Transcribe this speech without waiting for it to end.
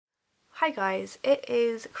Hi guys, it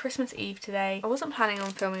is Christmas Eve today. I wasn't planning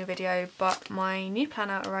on filming a video, but my new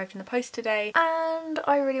planner arrived in the post today and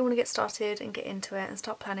I really want to get started and get into it and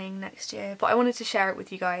start planning next year. But I wanted to share it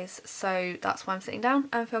with you guys, so that's why I'm sitting down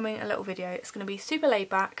and filming a little video. It's going to be super laid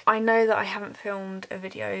back. I know that I haven't filmed a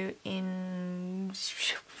video in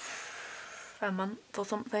a month or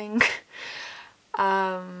something.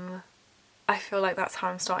 I feel like that's how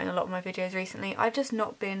I'm starting a lot of my videos recently. I've just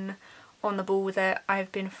not been on the ball with it.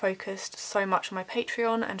 I've been focused so much on my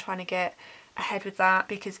Patreon and trying to get ahead with that,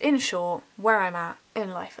 because in short, where I'm at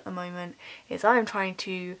in life at the moment is I'm trying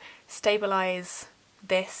to stabilise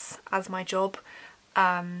this as my job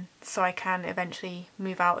so I can eventually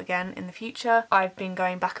move out again in the future. I've been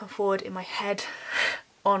going back and forward in my head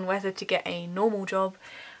on whether to get a normal job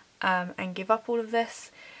and give up all of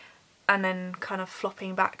this, and then kind of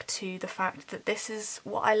flopping back to the fact that this is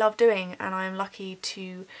what I love doing and I'm lucky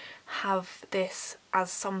to have this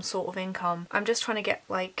as some sort of income. I'm just trying to get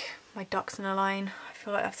like my ducks in a line. I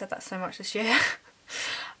feel like I've said that so much this year.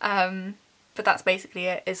 But that's basically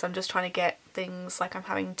it, is I'm just trying to get things, like I'm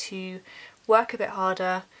having to work a bit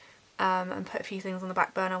harder and put a few things on the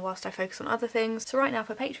back burner whilst I focus on other things. So right now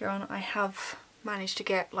for Patreon I have managed to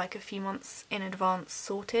get like a few months in advance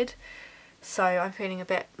sorted. So I'm feeling a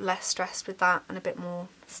bit less stressed with that and a bit more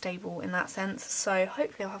stable in that sense. So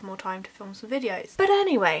hopefully I'll have more time to film some videos. But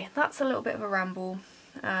anyway, that's a little bit of a ramble.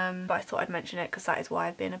 But I thought I'd mention it because that is why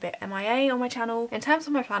I've been a bit MIA on my channel. In terms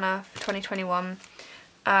of my planner for 2021,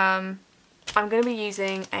 I'm going to be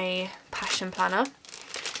using a Passion planner.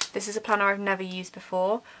 This is a planner I've never used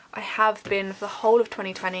before. I have been for the whole of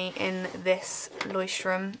 2020 in this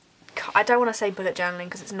Leuchtturm. I don't want to say bullet journaling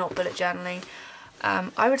because it's not bullet journaling.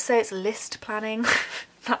 I would say it's list planning.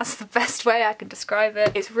 That's the best way I can describe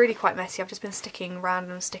it. It's really quite messy. I've just been sticking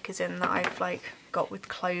random stickers in that I've like got with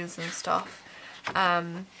clothes and stuff.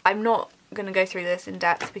 I'm not going to go through this in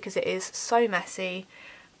depth because it is so messy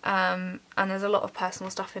and there's a lot of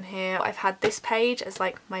personal stuff in here. I've had this page as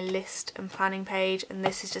like my list and planning page, and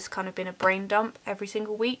this has just kind of been a brain dump every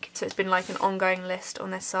single week. So it's been like an ongoing list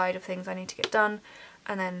on this side of things I need to get done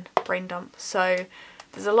and then brain dump. So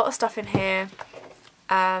there's a lot of stuff in here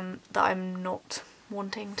that I'm not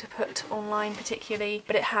wanting to put online particularly,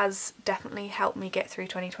 but it has definitely helped me get through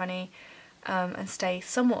 2020 and stay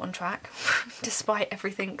somewhat on track despite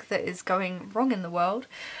everything that is going wrong in the world.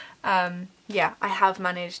 Yeah, I have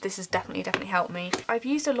managed. This has definitely helped me. I've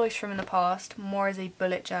used a Leuchtturm in the past more as a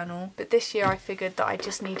bullet journal, but this year I figured that I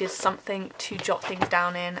just needed something to jot things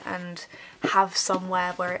down in and have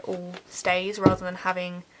somewhere where it all stays rather than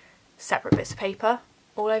having separate bits of paper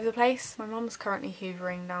all over the place. My mum's currently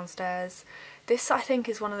hoovering downstairs. This I think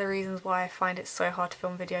is one of the reasons why I find it so hard to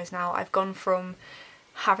film videos now. I've gone from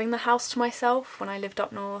having the house to myself when I lived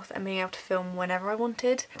up north and being able to film whenever I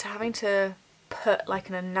wanted to having to put like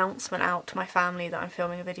an announcement out to my family that I'm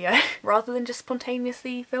filming a video rather than just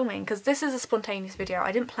spontaneously filming, because this is a spontaneous video.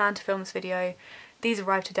 I didn't plan to film this video. These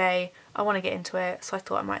arrived today. I want to get into it, so I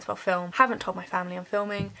thought I might as well film. Haven't told my family I'm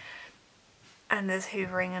filming. And there's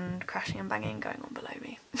hoovering and crashing and banging going on below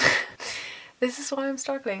me. This is why I'm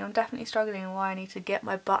struggling. I'm definitely struggling, and why I need to get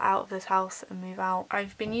my butt out of this house and move out.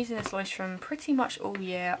 I've been using this Leuchtturm pretty much all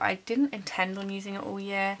year. I didn't intend on using it all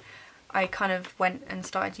year. I kind of went and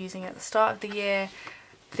started using it at the start of the year,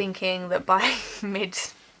 thinking that by mid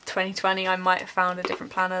 2020 I might have found a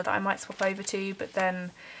different planner that I might swap over to, but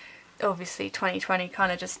then obviously 2020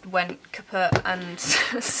 kind of just went kaput, and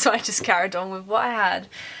so I just carried on with what I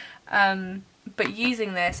had. But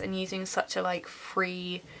using this and using such a like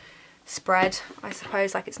free spread, I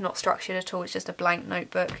suppose, like it's not structured at all, it's just a blank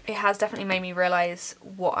notebook, it has definitely made me realise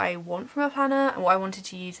what I want from a planner and what I wanted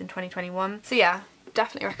to use in 2021. So yeah,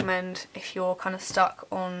 definitely recommend if you're kind of stuck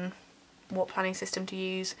on what planning system to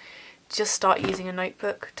use, just start using a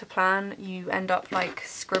notebook to plan. You end up like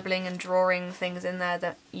scribbling and drawing things in there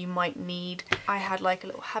that you might need. I had like a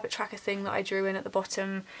little habit tracker thing that I drew in at the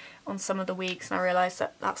bottom on some of the weeks, and I realised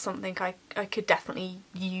that that's something I could definitely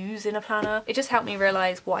use in a planner. It just helped me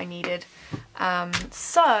realise what I needed.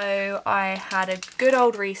 So I had a good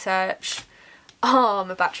old research. Oh,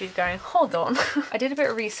 my battery's going, hold on. I did a bit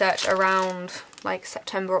of research around like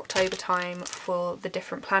September, October time for the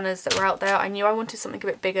different planners that were out there. I knew I wanted something a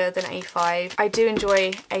bit bigger than A5. I do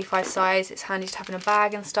enjoy A5 size, it's handy to have in a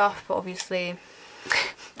bag and stuff, but obviously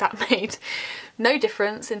that made no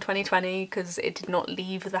difference in 2020 because it did not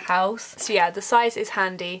leave the house. So yeah, the size is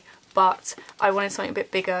handy, but I wanted something a bit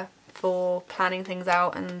bigger for planning things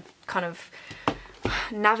out and kind of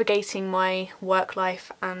navigating my work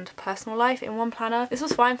life and personal life in one planner. This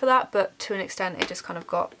was fine for that, but to an extent it just kind of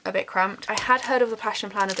got a bit cramped. I had heard of the Passion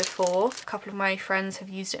Planner before. A couple of my friends have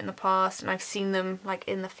used it in the past and I've seen them like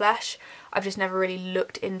in the flesh. I've just never really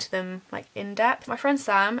looked into them like in depth. My friend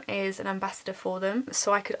Sam is an ambassador for them,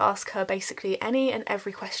 so I could ask her basically any and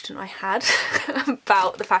every question I had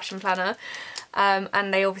about the Passion Planner.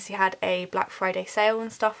 And they obviously had a Black Friday sale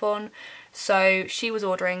and stuff on, so she was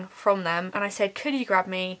ordering from them and I said, could you grab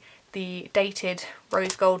me the dated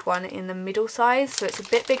rose gold one in the middle size, so it's a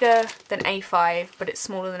bit bigger than A5 but it's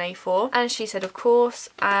smaller than A4? And she said of course,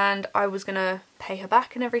 and I was gonna pay her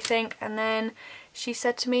back and everything, and then she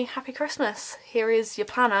said to me, happy Christmas, here is your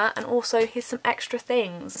planner and also here's some extra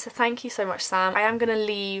things. So thank you so much, Sam. I am gonna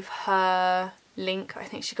leave her link, I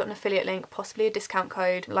think she got an affiliate link, possibly a discount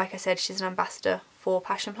code. Like I said, she's an ambassador for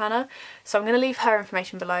Passion Planner, so I'm going to leave her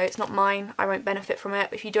information below. It's not mine, I won't benefit from it.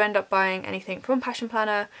 If you do end up buying anything from Passion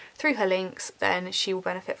Planner through her links, then she will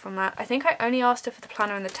benefit from that. I think I only asked her for the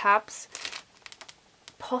planner and the tabs,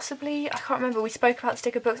 possibly, I can't remember. We spoke about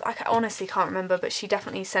sticker books, I honestly can't remember, but she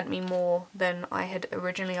definitely sent me more than I had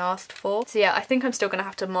originally asked for. So yeah, I think I'm still going to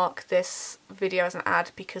have to mark this video as an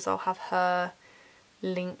ad because I'll have her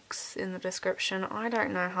links in the description. I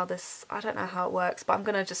don't know how it works, but I'm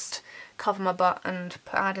gonna just cover my butt and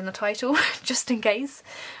put ad in the title just in case.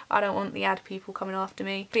 I don't want the ad people coming after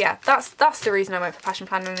me. But yeah, that's the reason I went for Passion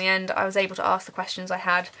Planner in the end. I was able to ask the questions I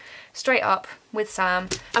had straight up with Sam.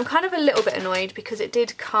 I'm kind of a little bit annoyed because it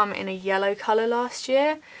did come in a yellow colour last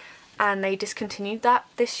year and they discontinued that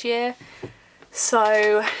this year.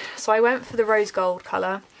 So I went for the rose gold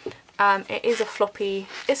colour. It is a floppy,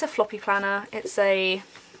 it's a floppy planner. It's a,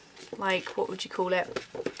 like, what would you call it?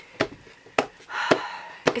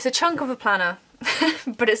 It's a chunk of a planner,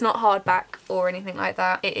 but it's not hardback or anything like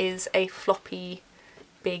that. It is a floppy,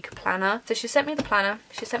 big planner. So she sent me the planner,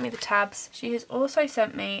 she sent me the tabs. She has also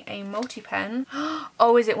sent me a multi-pen.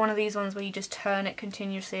 Oh, is it one of these ones where you just turn it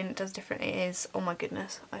continuously and it does different? It is. Oh my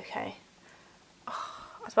goodness. Okay. Oh,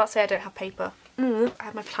 I was about to say I don't have paper. I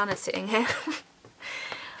have my planner sitting here.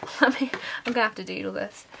 I'm gonna have to doodle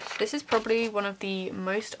this. This is probably one of the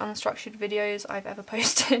most unstructured videos I've ever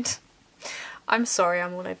posted. I'm sorry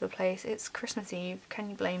I'm all over the place. It's Christmas Eve, can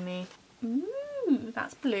you blame me? Ooh,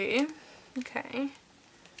 that's blue. Okay.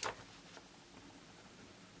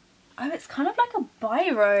 Oh, it's kind of like a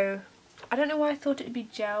biro. I don't know why I thought it would be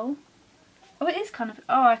gel. Oh, it is kind of,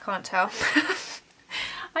 oh, I can't tell.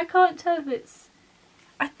 I can't tell if it's,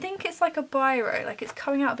 I think it's like a biro, like it's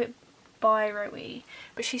coming out a bit biro-y,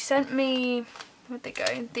 but she sent me, where'd they go?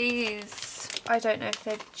 These, I don't know if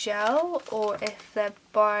they're gel or if they're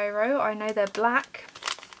biro. I know they're black.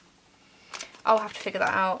 I'll have to figure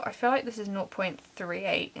that out. I feel like this is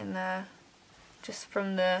 0.38 in there, just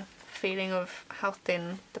from the feeling of how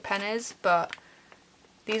thin the pen is, but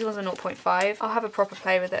these ones are 0.5. I'll have a proper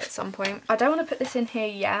play with it at some point. I don't want to put this in here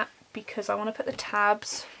yet because I want to put the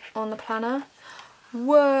tabs on the planner.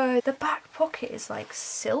 Whoa, the back pocket is like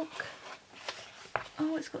silk.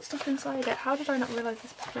 Oh, it's got stuff inside it. How did I not realise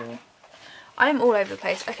this before? I'm all over the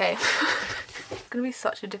place. Okay. It's going to be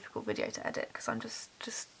such a difficult video to edit because I'm just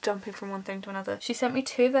jumping from one thing to another. She sent me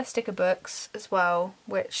 2 of their sticker books as well,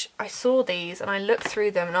 which I saw these and I looked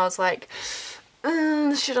through them and I was like,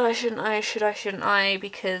 should I, shouldn't I, should I, shouldn't I?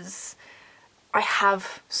 Because I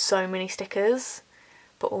have so many stickers,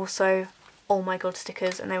 but also, oh my god,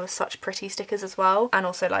 stickers, and they were such pretty stickers as well. And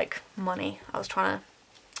also like money. I was trying to,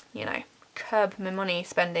 you know, curb my money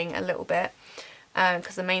spending a little bit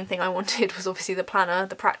because the main thing I wanted was obviously the planner,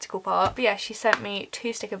 the practical part. But yeah, she sent me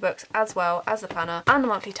 2 sticker books as well as the planner and the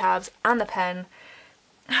monthly tabs and the pen.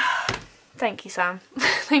 Thank you, Sam.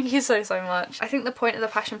 Thank you so much. I think the point of the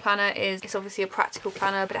Passion Planner is it's obviously a practical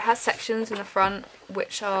planner, but it has sections in the front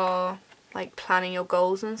which are like planning your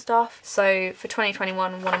goals and stuff. So for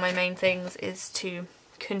 2021, one of my main things is to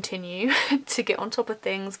continue to get on top of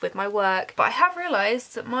things with my work. But I have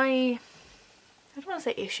realised that my, I don't want to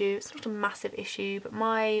say issue, it's not a massive issue, but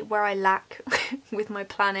where I lack with my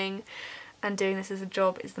planning and doing this as a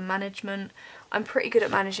job is the management. I'm pretty good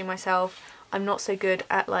at managing myself. I'm not so good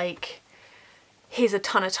at like, here's a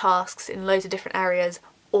ton of tasks in loads of different areas,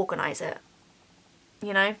 organise it,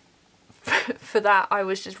 you know? For that I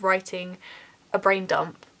was just writing a brain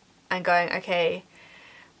dump and going, okay,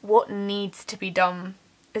 what needs to be done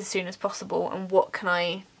as soon as possible and what can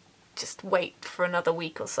I just wait for another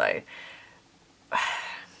week or so,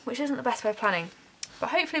 which isn't the best way of planning. But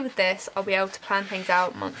hopefully with this I'll be able to plan things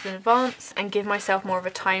out months in advance and give myself more of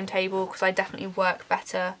a timetable, because I definitely work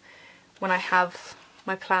better when I have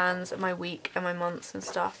my plans and my week and my months and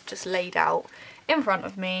stuff just laid out in front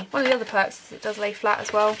of me. One of the other perks is it does lay flat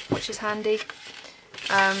as well, which is handy.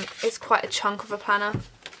 It's quite a chunk of a planner,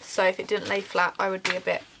 so if it didn't lay flat I would be a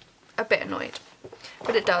bit annoyed.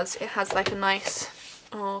 But it does. It has like a nice,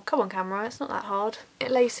 oh come on camera, it's not that hard.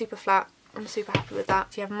 It lays super flat. I'm super happy with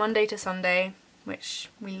that. So you have Monday to Sunday, which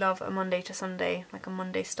we love a Monday to Sunday, like a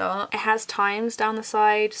Monday start. It has times down the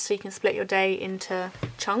side so you can split your day into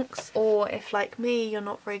chunks, or if like me you're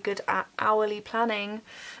not very good at hourly planning,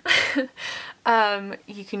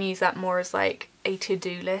 you can use that more as like a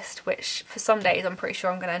to-do list, which for some days I'm pretty sure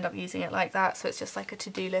I'm going to end up using it like that. So it's just like a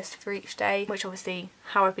to-do list for each day, which obviously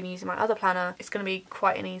how I've been using my other planner, it's going to be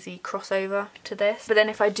quite an easy crossover to this. But then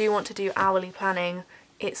if I do want to do hourly planning,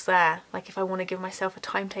 it's there. Like if I want to give myself a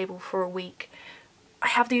timetable for a week, I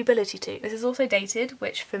have the ability to. This is also dated,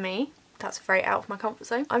 which for me, that's very out of my comfort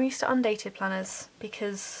zone. I'm used to undated planners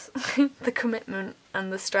because the commitment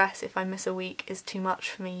and the stress if I miss a week is too much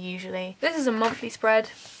for me usually. This is a monthly spread.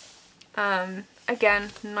 Again,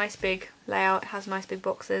 nice big layout, it has nice big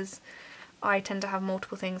boxes. I tend to have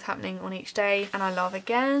multiple things happening on each day, and I love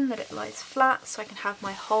again that it lies flat so I can have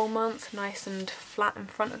my whole month nice and flat in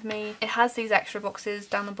front of me. It has these extra boxes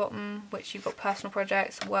down the bottom which you've got personal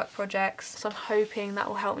projects, work projects, so I'm hoping that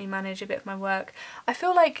will help me manage a bit of my work. I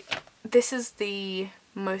feel like this is the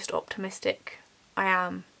most optimistic I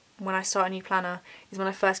am when I start a new planner, is when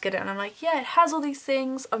I first get it and I'm like, yeah, it has all these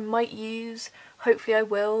things I might use, hopefully I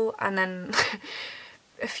will, and then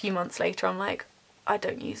a few months later I'm like, I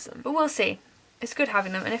don't use them. But we'll see. It's good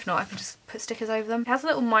having them, and if not I can just put stickers over them. It has a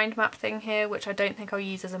little mind map thing here, which I don't think I'll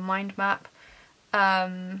use as a mind map.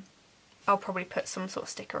 I'll probably put some sort of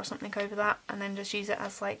sticker or something over that and then just use it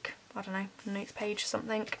as like, I don't know, a notes page or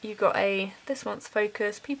something. You've got a this month's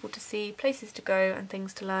focus, people to see, places to go and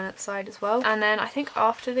things to learn at the side as well. And then I think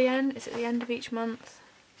after the end, is it the end of each month?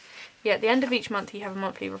 Yeah, at the end of each month you have a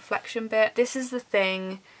monthly reflection bit. This is the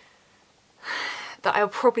thing that I'll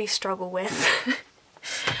probably struggle with.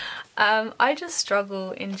 I just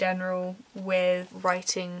struggle in general with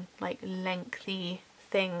writing like lengthy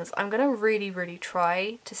things. I'm gonna really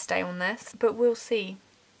try to stay on this, but we'll see.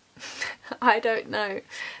 I don't know.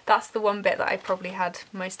 That's the one bit that I probably had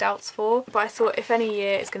most doubts for, but I thought if any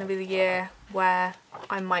year is going to be the year where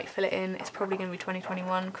I might fill it in, it's probably going to be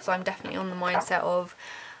 2021, because I'm definitely on the mindset of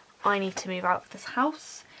I need to move out of this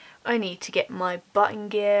house, I need to get my butt in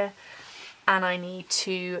gear, and I need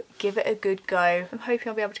to give it a good go. I'm hoping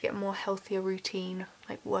I'll be able to get a more healthier routine,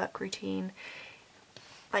 like work routine,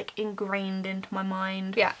 like ingrained into my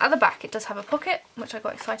mind. But yeah, at the back it does have a pocket, which I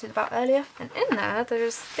got excited about earlier. And in there,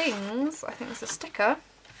 there's things, I think there's a sticker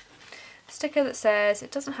that says,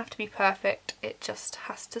 it doesn't have to be perfect, it just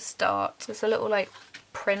has to start. There's a little like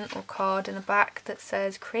print or card in the back that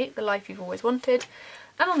says, create the life you've always wanted.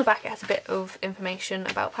 And on the back it has a bit of information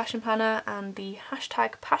about Passion Planner and the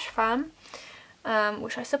hashtag PashFam,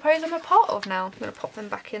 which I suppose I'm a part of now. I'm going to pop them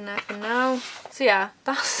back in there for now. So yeah,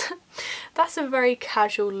 that's a very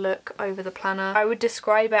casual look over the planner. I would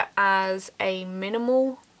describe it as a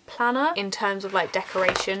minimal planner in terms of like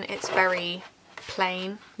decoration. It's very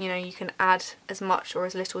plain, you know, you can add as much or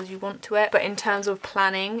as little as you want to it, but in terms of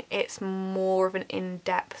planning it's more of an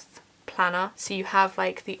in-depth planner. So you have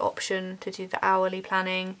like the option to do the hourly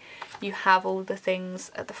planning, you have all the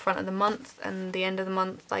things at the front of the month and the end of the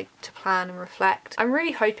month like to plan and reflect. I'm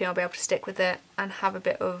really hoping I'll be able to stick with it and have a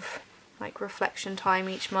bit of like reflection time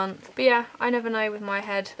each month. But yeah, I never know with my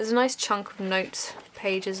head. There's a nice chunk of notes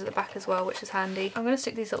pages at the back as well, which is handy. I'm going to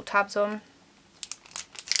stick these little tabs on.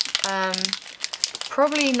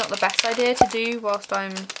 Probably not the best idea to do whilst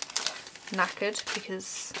I'm knackered,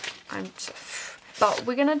 because but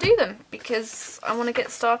we're gonna do them because I want to get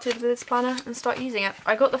started with this planner and start using it.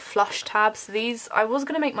 I got the flush tabs. These I was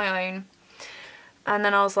gonna make my own, and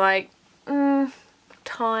then I was like,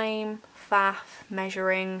 time, faff,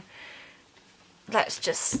 measuring.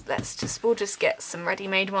 We'll just get some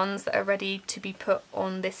ready-made ones that are ready to be put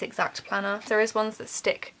on this exact planner. There is ones that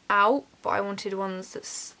stick out, but I wanted ones that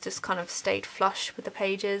just kind of stayed flush with the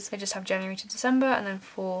pages. I just have January to December and then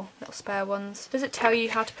 4 little spare ones. Does it tell you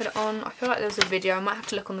how to put it on? I feel like there's a video. I might have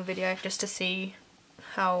to look on the video just to see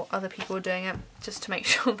how other people are doing it, just to make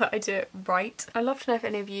sure that I do it right. I'd love to know if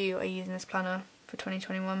any of you are using this planner for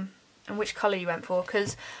 2021 and which colour you went for,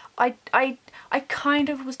 because I kind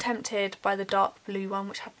of was tempted by the dark blue one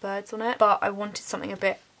which had birds on it, but I wanted something a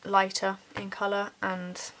bit lighter in colour,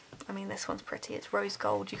 and I mean this one's pretty, it's rose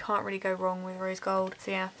gold, you can't really go wrong with rose gold. So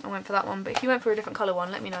yeah, I went for that one, but if you went for a different colour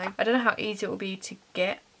one, let me know. I don't know how easy it will be to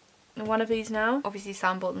get one of these now. Obviously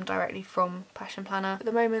Sam bought them directly from Passion Planner. At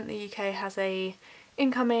the moment the UK has a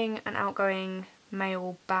incoming and outgoing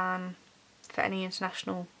mail ban for any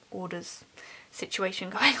international orders situation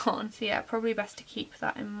going on. So yeah, probably best to keep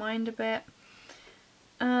that in mind a bit.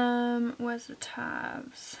 Where's the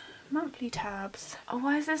tabs? Monthly tabs. Oh,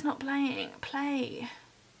 why is this not playing? Play.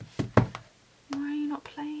 Why are you not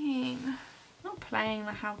playing? Not playing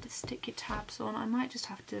the how to stick your tabs on. I might just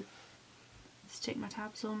have to stick my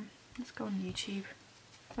tabs on. Let's go on YouTube.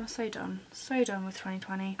 I'm so done with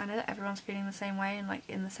 2020. I know that everyone's feeling the same way and like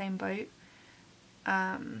in the same boat,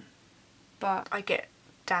 but I get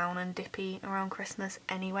down and dippy around Christmas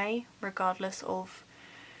anyway, regardless of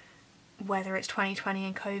whether it's 2020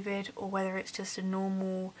 and COVID or whether it's just a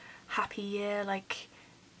normal happy year. Like,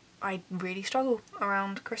 I really struggle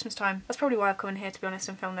around Christmas time. That's probably why I've come in here, to be honest,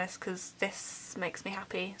 and film this, because this makes me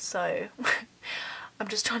happy. So I'm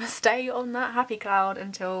just trying to stay on that happy cloud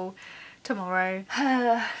until tomorrow.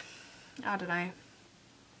 I don't know.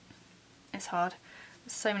 It's hard.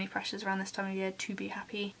 There's so many pressures around this time of year to be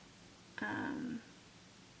happy.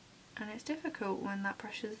 And it's difficult when that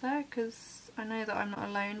pressure's there, because I know that I'm not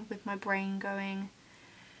alone with my brain going,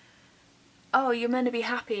 oh, you're meant to be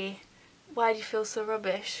happy. Why do you feel so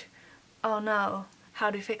rubbish? Oh no, how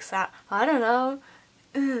do you fix that? I don't know.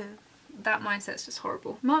 Ugh. That mindset's just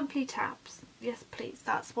horrible. Monthly tabs. Yes, please.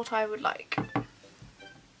 That's what I would like.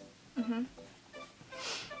 I'm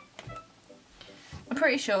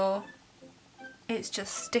pretty sure it's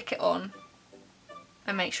just stick it on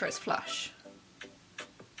and make sure it's flush.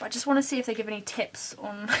 But I just want to see if they give any tips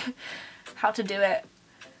on how to do it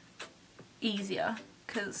easier,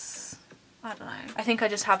 because I don't know. I think I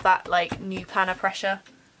just have that like new planner pressure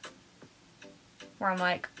where I'm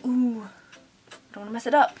like, ooh, I don't want to mess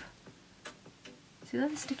it up. See, they're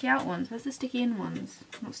the sticky out ones. Where's the sticky in ones?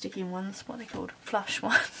 Not sticky in ones, what are they called? Flush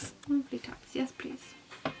ones. Monthly tabs, yes please.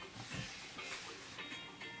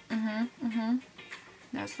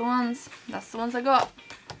 That's the ones. That's the ones I got.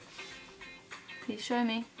 Please show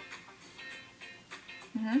me.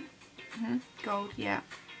 Gold, yeah.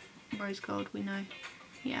 Rose gold, we know.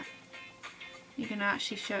 Yeah. You're gonna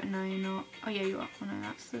actually show it. No, you're not. Oh yeah, you are. Oh no,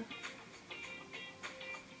 that's the...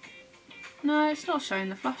 No, it's not showing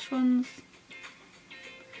the flush ones.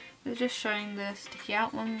 They're just showing the sticky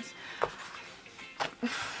out ones.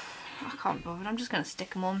 I can't bother. I'm just gonna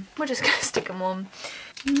stick them on. We're just gonna stick them on.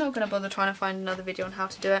 I'm not gonna bother trying to find another video on how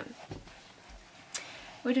to do it.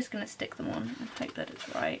 We're just gonna stick them on and hope that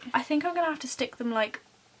it's right. I think I'm gonna have to stick them like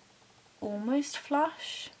almost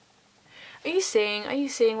flush. Are you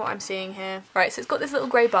seeing what I'm seeing here? Right, so it's got this little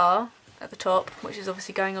grey bar at the top, which is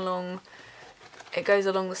obviously going along, it goes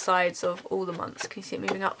along the sides of all the months. Can you see it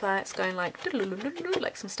moving up there? It's going like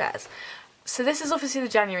some stairs. So this is obviously the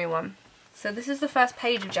January one. So this is the first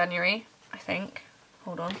page of January, I think.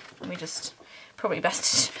 Hold on, let me just, probably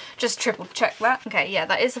best to just triple check that. Okay, yeah,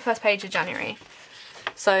 that is the first page of January.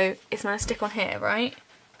 So it's meant to stick on here, right?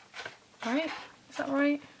 Right? Is that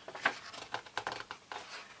right?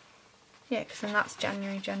 Yeah, because then that's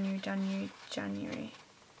January, January, January, January.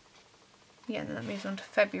 Yeah, and then that moves on to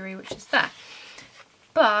February, which is there.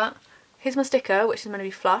 But here's my sticker, which is meant to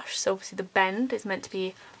be flush. So obviously the bend is meant to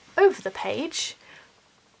be over the page.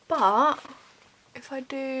 But if I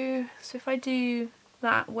do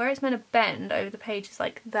that, where it's meant to bend over the page is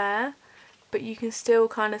like there, but you can still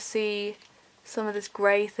kind of see some of this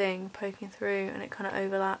grey thing poking through, and it kind of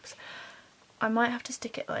overlaps. I might have to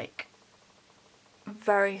stick it like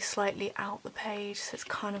very slightly out the page so it's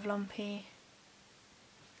kind of lumpy.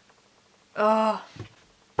 Oh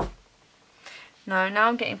no, now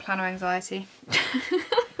I'm getting planner anxiety.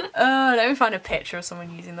 Oh, let me find a picture of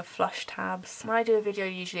someone using the flush tabs. When I do a video,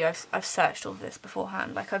 usually I've searched all of this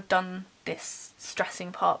beforehand, like I've done this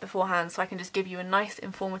stressing part beforehand, so I can just give you a nice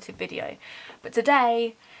informative video. But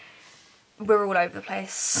today we're all over the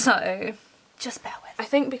place, so just bear with. I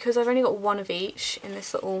think because I've only got one of each in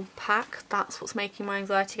this little pack, that's what's making my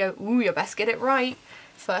anxiety go, ooh, you best get it right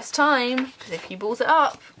first time, because if you balls it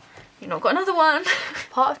up, you've not got another one.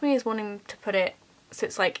 Part of me is wanting to put it so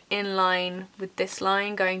it's like in line with this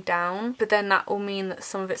line going down, but then that will mean that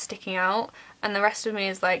some of it's sticking out, and the rest of me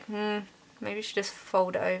is like, maybe you should just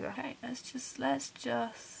fold it over. Okay, let's just no,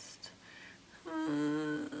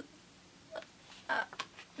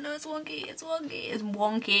 it's wonky, it's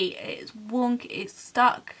wonky, it's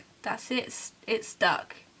stuck. That's it, it's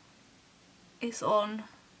stuck. It's on.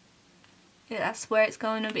 Yeah, that's where it's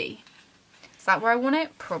going to be. Is that where I want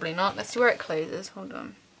it? Probably not. Let's see where it closes. Hold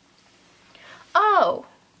on. Oh!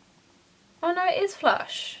 Oh no, it is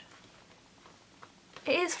flush.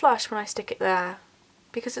 It is flush when I stick it there,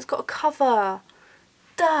 because it's got a cover.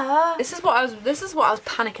 Duh! This is what I was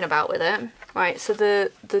panicking about with it. Right, so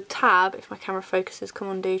the tab, if my camera focuses, come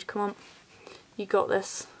on dude, come on. you got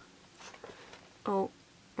this. Oh,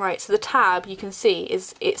 right, so the tab you can see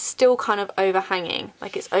it's still kind of overhanging,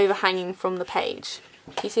 like it's overhanging from the page.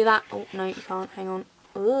 Can you see that? Oh no, you can't, hang on.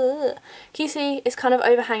 Ugh. Can you see it's kind of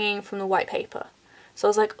overhanging from the white paper? So I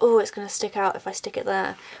was like, oh, it's going to stick out if I stick it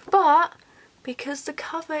there. But because the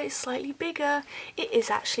cover is slightly bigger, it is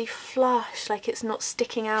actually flush, like it's not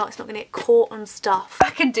sticking out, it's not going to get caught on stuff. I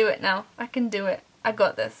can do it now, I can do it. I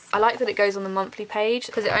got this. I like that it goes on the monthly page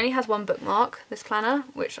because it only has one bookmark, this planner,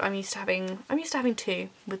 which I'm used to having two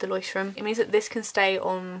with the Loistrum. It means that this can stay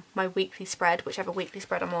on my weekly spread, whichever weekly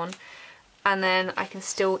spread I'm on, and then I can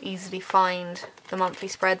still easily find the monthly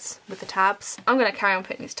spreads with the tabs. I'm going to carry on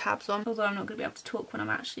putting these tabs on, although I'm not going to be able to talk when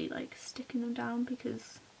I'm actually like sticking them down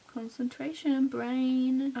because concentration and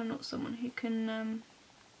brain. I'm not someone who can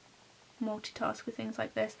multitask with things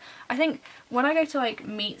like this. I think when I go to like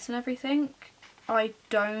meets and everything, I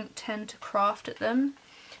don't tend to craft at them.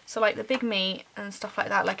 So like the big meet and stuff like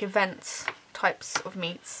that, like events types of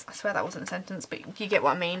meets. I swear that wasn't a sentence, but you get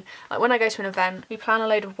what I mean. Like when I go to an event, we plan a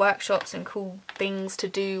load of workshops and cool things to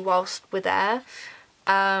do whilst we're there.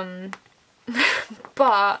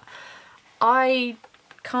 But I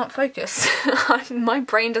can't focus. My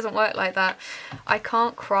brain doesn't work like that. I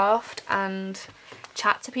can't craft and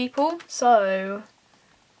chat to people. So,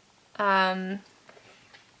 see,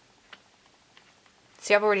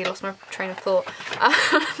 I've already lost my train of thought.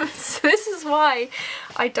 So this is why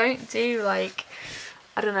I don't do like,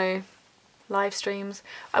 I don't know, live streams.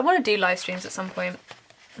 I want to do live streams at some point.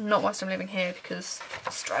 Not whilst I'm living here because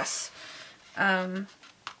stress. But,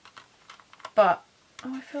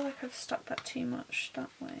 oh, I feel like I've stuck that too much that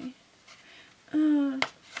way.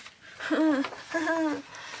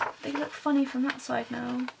 They look funny from that side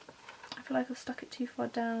now. I feel like I've stuck it too far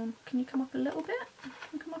down. Can you come up a little bit? Can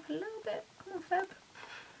you come up a little bit? Come on, Feb.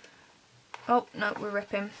 Oh no, we're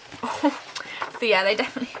ripping. So yeah, they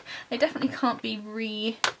definitely can't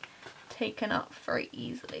be taken up very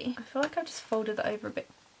easily. I feel like I've just folded that over a bit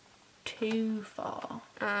too far.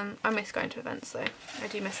 I miss going to events though. I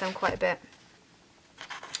do miss them quite a bit.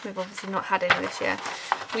 We've obviously not had any this year.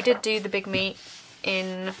 We did do the big meet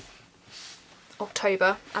in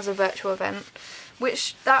October as a virtual event,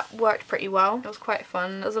 which that worked pretty well. It was quite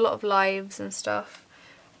fun. There was a lot of lives and stuff,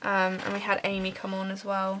 and we had Amy come on as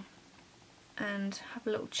well and have a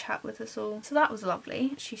little chat with us all. So that was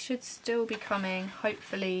lovely. She should still be coming,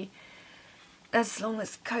 hopefully, as long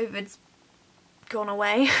as COVID's gone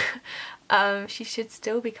away. She should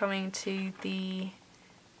still be coming to the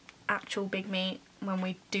actual big meet when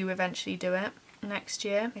we do eventually do it next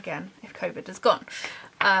year, again if COVID is gone.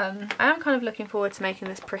 I am kind of looking forward to making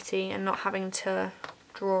this pretty and not having to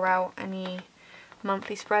draw out any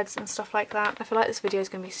monthly spreads and stuff like that. I feel like this video is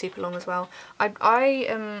going to be super long as well.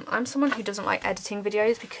 I'm someone who doesn't like editing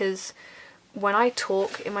videos because when I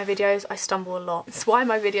talk in my videos I stumble a lot. It's why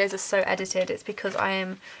my videos are so edited. It's because I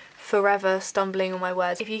am forever stumbling on my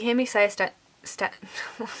words. If you hear me say a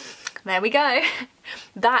there we go.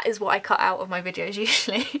 That is what I cut out of my videos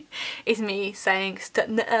usually, is me saying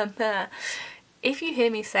if you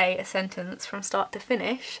hear me say a sentence from start to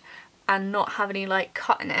finish and not have any like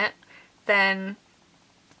cut in it, then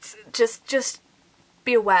just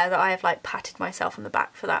be aware that I have like patted myself on the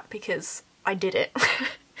back for that because I did it.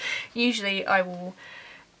 Usually I will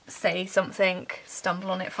say something, stumble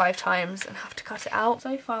on it 5 times and have to cut it out.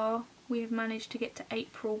 So far we have managed to get to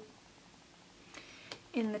April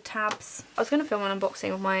in the tabs. I was going to film an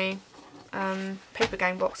unboxing of my paper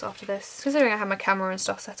gang box after this, considering I have my camera and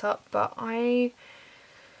stuff set up, but I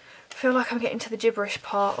feel like I'm getting to the gibberish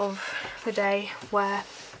part of the day where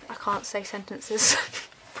I can't say sentences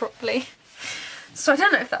properly. So I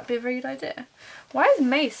don't know if that'd be a very good idea. Why is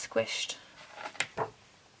May squished?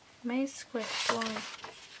 May's squished, why?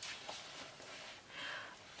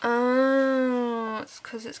 Oh, it's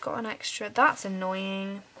because it's got an extra. That's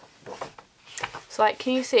annoying. So like,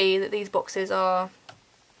 can you see that these boxes are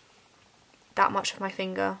that much of my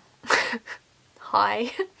finger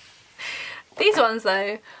high? These ones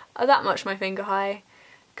though are that much my finger high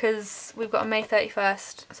because we've got a May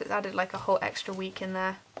 31st, so it's added like a whole extra week in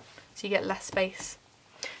there, so you get less space.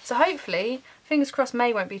 So hopefully, fingers crossed,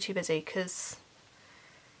 May won't be too busy because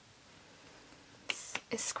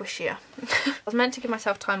it's squishier. I was meant to give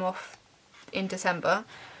myself time off in December,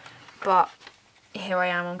 but here I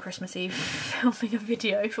am on Christmas Eve filming a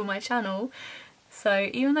video for my channel. So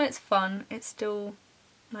even though it's fun, it's still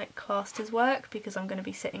like classed as work because I'm going to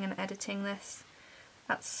be sitting and editing this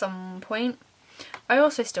at some point. I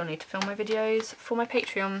also still need to film my videos for my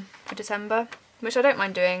Patreon for December, which I don't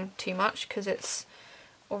mind doing too much because it's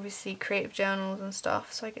obviously creative journals and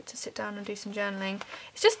stuff, so I get to sit down and do some journaling.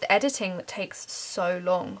 It's just the editing that takes so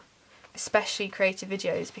long, especially creative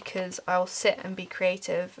videos, because I'll sit and be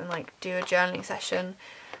creative and like do a journaling session,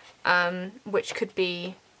 which could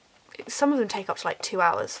be, some of them take up to like 2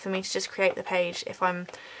 hours for me to just create the page if I'm,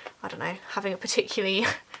 I don't know, having a particularly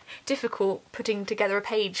difficult putting together a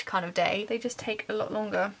page kind of day. They just take a lot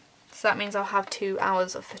longer. So that means I'll have 2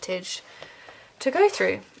 hours of footage to go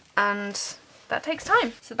through, and that takes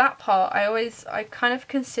time. So that part, I kind of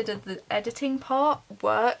consider the editing part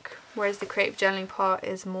work, whereas the creative journaling part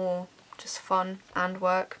is more just fun and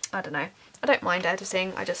work. I don't know. I don't mind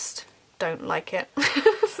editing, I just don't like it.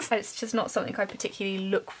 It's just not something I particularly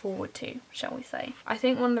look forward to, shall we say. I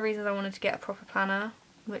think one of the reasons I wanted to get a proper planner,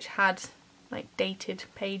 which had like dated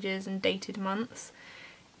pages and dated months,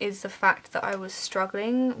 is the fact that I was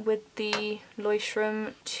struggling with the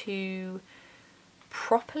Leuchtturm to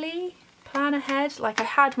properly plan ahead. Like, I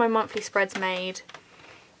had my monthly spreads made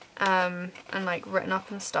and like written up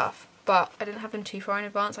and stuff, but I didn't have them too far in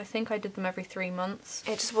advance. I think I did them every 3 months.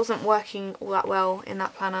 It just wasn't working all that well in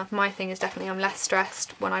that planner. My thing is definitely I'm less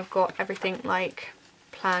stressed when I've got everything like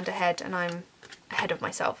planned ahead and I'm ahead of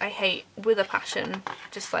myself. I hate, with a passion,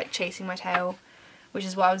 just like chasing my tail, which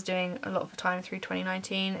is what I was doing a lot of the time through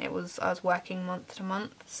 2019. I was working month to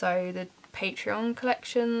month, so the Patreon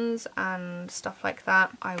collections and stuff like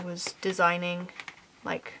that I was designing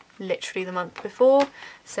like literally the month before,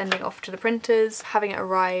 sending off to the printers, having it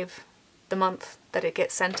arrive the month that it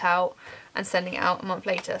gets sent out, and sending it out a month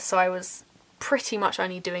later. So I was pretty much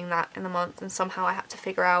only doing that in the month, and somehow I had to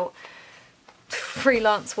figure out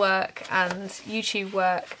freelance work and YouTube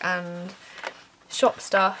work and shop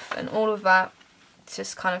stuff and all of that,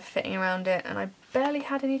 just kind of fitting around it, and I barely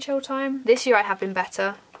had any chill time. This year I have been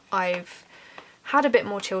better. I've had a bit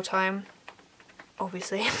more chill time,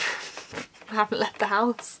 obviously. I haven't left the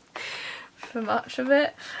house for much of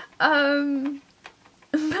it.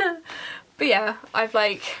 But yeah, I've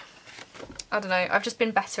like, I don't know, I've just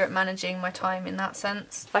been better at managing my time in that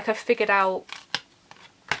sense. Like, I've figured out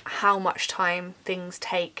how much time things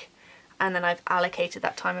take, and then I've allocated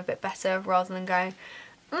that time a bit better, rather than going,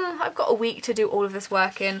 I've got a week to do all of this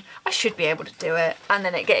work in, I should be able to do it, and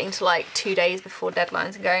then it getting to like 2 days before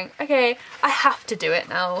deadlines and going, okay, I have to do it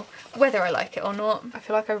now, whether I like it or not. I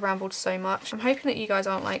feel like I've rambled so much. I'm hoping that you guys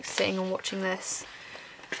aren't like sitting and watching this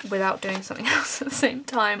without doing something else at the same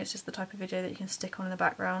time. It's just the type of video that you can stick on in the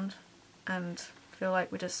background and feel like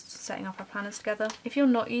we're just setting up our planners together. If you're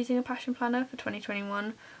not using a passion planner for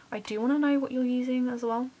 2021, I do want to know what you're using as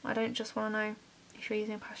well. I don't just want to know if you're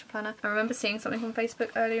using a passion planner. I remember seeing something on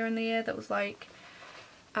Facebook earlier in the year that was like,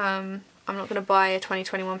 I'm not going to buy a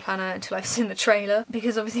 2021 planner until I've seen the trailer,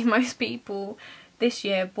 because obviously most people this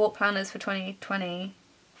year bought planners for 2020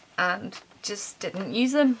 and just didn't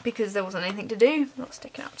use them because there wasn't anything to do. Not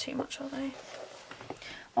sticking out too much, are they?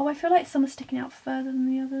 Oh, I feel like some are sticking out further than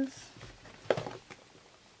the others.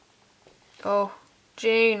 Oh,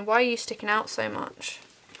 June, why are you sticking out so much?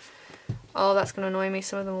 Oh, that's going to annoy me.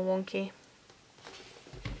 Some of them are wonky.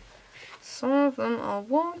 Some of them are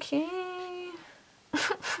wonky.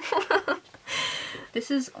 This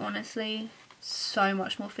is honestly so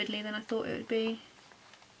much more fiddly than I thought it would be.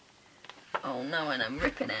 Oh no, and I'm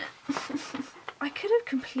ripping it. I could have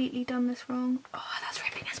completely done this wrong. Oh, that's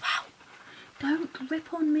ripping as well. Don't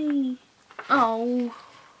rip on me. Oh,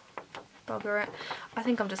 bugger it. I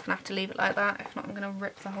think I'm just going to have to leave it like that. If not, I'm going to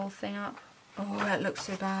rip the whole thing up. Oh, that looks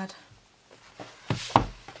so bad.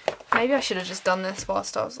 Maybe I should have just done this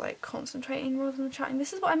whilst I was like concentrating rather than chatting.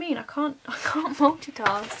 This is what I mean. I can't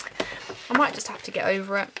multitask. I might just have to get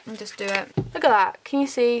over it and just do it. Look at that. Can you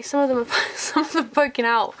see? Some of them are poking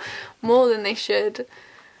out more than they should.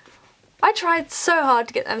 I tried so hard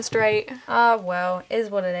to get them straight. Ah, well, it is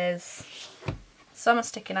what it is. Some are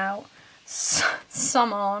sticking out.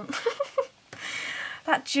 Some aren't.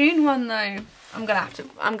 That June one though. I'm gonna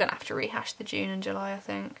have to rehash the June and July, I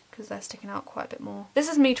think, because they're sticking out quite a bit more. This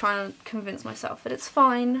is me trying to convince myself that it's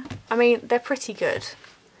fine. I mean, they're pretty good.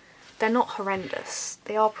 They're not horrendous.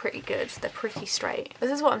 They are pretty good. They're pretty straight.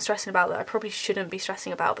 This is what I'm stressing about that I probably shouldn't be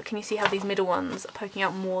stressing about, but can you see how these middle ones are poking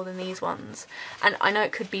out more than these ones? And I know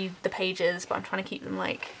it could be the pages, but I'm trying to keep them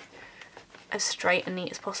like as straight and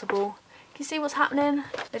neat as possible. Can you see what's happening?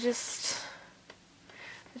 They're just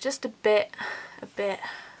a bit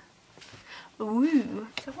Ooh,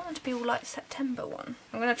 so I want them to be all like September one.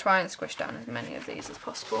 I'm going to try and squish down as many of these as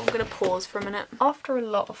possible. I'm going to pause for a minute. After a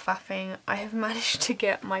lot of faffing, I have managed to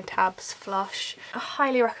get my tabs flush. I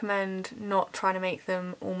highly recommend not trying to make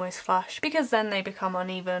them almost flush, because then they become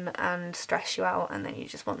uneven and stress you out, and then you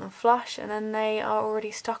just want them flush, and then they are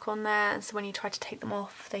already stuck on there, and so when you try to take them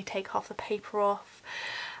off, they take half the paper off.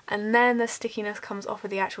 And then the stickiness comes off of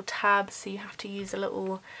the actual tabs, so you have to use a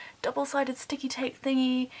little double-sided sticky tape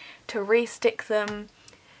thingy to re-stick them.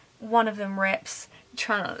 One of them rips.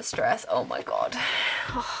 Try not to stress. Oh my god.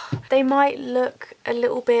 They might look a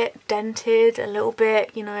little bit dented, a little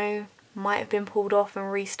bit, you know, might have been pulled off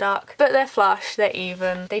and restuck, but they're flush, they're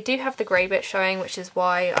even. They do have the grey bit showing, which is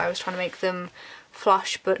why I was trying to make them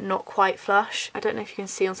flush but not quite flush. I don't know if you can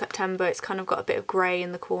see on September, it's kind of got a bit of grey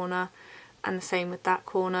in the corner, and the same with that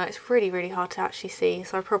corner. It's really hard to actually see,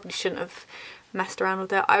 so I probably shouldn't have messed around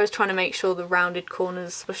with it. I was trying to make sure the rounded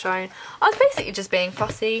corners were shown. I was basically just being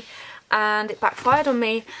fussy, and it backfired on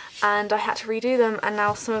me, and I had to redo them, and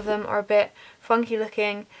now some of them are a bit funky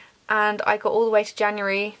looking, and I got all the way to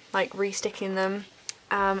January, like re-sticking them,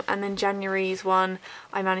 and then January's one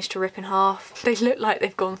I managed to rip in half. They look like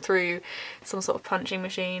they've gone through some sort of punching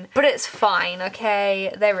machine, but it's fine,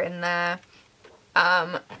 okay? They're in there.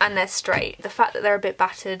 And they're straight. The fact that they're a bit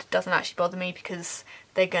battered doesn't actually bother me, because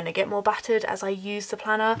they're gonna get more battered as I use the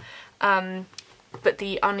planner, but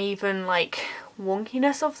the uneven like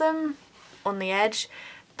wonkiness of them on the edge,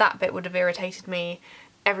 that bit would have irritated me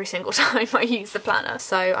every single time I use the planner.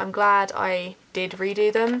 So I'm glad I did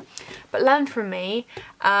redo them, but learn from me,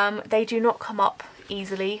 they do not come up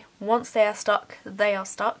easily. Once they are stuck,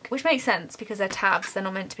 which makes sense because they're tabs, they're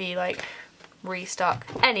not meant to be like restuck.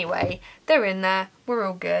 Anyway, they're in there, we're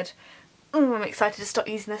all good. Ooh, I'm excited to stop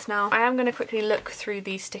using this now. I am going to quickly look through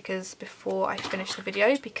these stickers before I finish the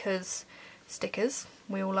video, because stickers,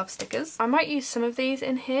 we all love stickers. I might use some of these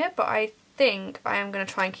in here, but I think I am going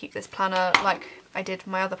to try and keep this planner like I did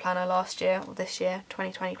my other planner last year, or this year,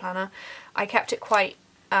 2020 planner. I kept it quite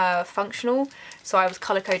functional, so I was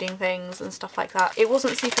colour coding things and stuff like that. It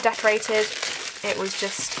wasn't super decorated, it was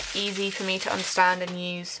just easy for me to understand and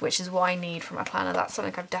use, which is what I need from a planner. That's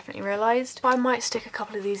something I've definitely realised. I might stick a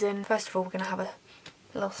couple of these in. First of all, we're going to have a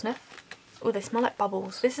little sniff. Oh, they smell like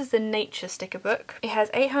bubbles. This is the Nature sticker book. It has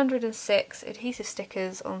 806 adhesive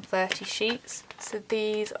stickers on 30 sheets. So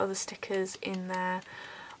these are the stickers in there.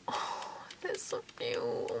 Oh, they're so cute.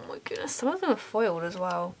 Oh my goodness. Some of them are foiled as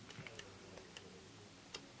well.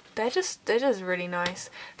 They're just really nice.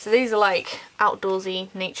 So these are like outdoorsy,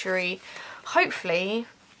 naturey. Hopefully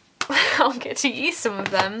I'll get to use some of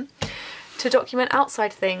them to document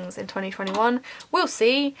outside things in 2021. We'll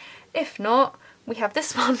see. If not, we have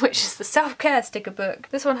this one, which is the self-care sticker book.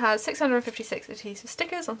 This one has 656 adhesive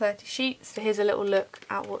stickers on 30 sheets. So here's a little look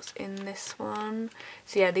at what's in this one.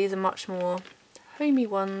 So yeah, these are much more homey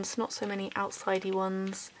ones, not so many outsidey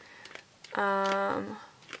ones. They're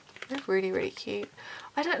really cute.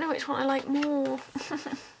 I don't know which one I like more.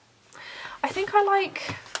 I think I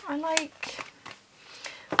like oh,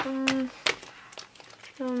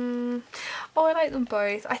 I like them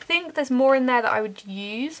both. I think there's more in there that I would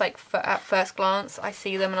use, like at first glance. I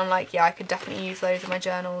see them and I'm like, yeah, I could definitely use those in my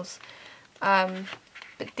journals. But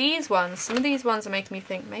these ones, some of these ones are making me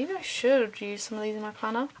think maybe I should use some of these in my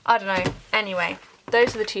planner. I don't know. Anyway,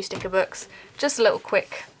 those are the two sticker books. Just a little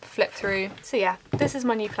quick flip through. So yeah, this is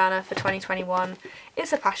my new planner for 2021.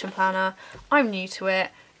 It's a passion planner. I'm new to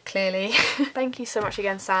it, clearly. Thank you so much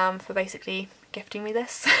again, Sam, for basically gifting me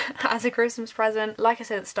this as a Christmas present. Like I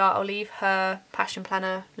said at the start, I'll leave her passion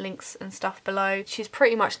planner links and stuff below. She's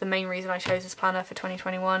pretty much the main reason I chose this planner for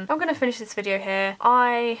 2021. I'm gonna finish this video here.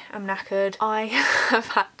 I am knackered. I have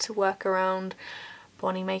had to work around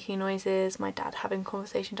Bonnie making noises, my dad having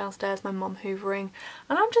conversation downstairs, my mum hoovering,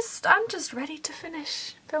 and I'm just ready to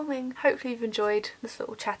finish filming. Hopefully you've enjoyed this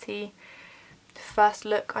little chatty first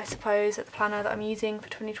look, I suppose, at the planner that I'm using for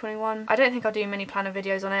 2021. I don't think I'll do many planner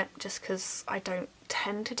videos on it, just because I don't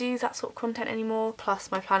tend to do that sort of content anymore. Plus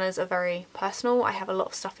my planners are very personal. I have a lot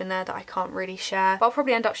of stuff in there that I can't really share, but I'll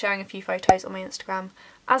probably end up sharing a few photos on my Instagram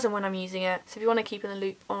as and when I'm using it. So if you want to keep in the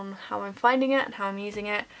loop on how I'm finding it and how I'm using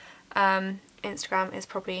it, Instagram is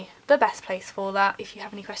probably the best place for that. If you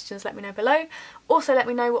have any questions, let me know below. Also let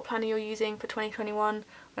me know what planner you're using for 2021.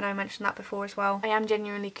 I know I mentioned that before as well. I am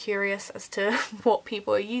genuinely curious as to what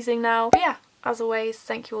people are using now. But yeah, as always,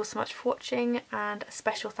 thank you all so much for watching, and a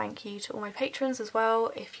special thank you to all my patrons as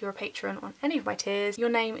well. If you're a patron on any of my tiers, your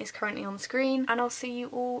name is currently on the screen, and I'll see you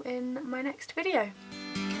all in my next video.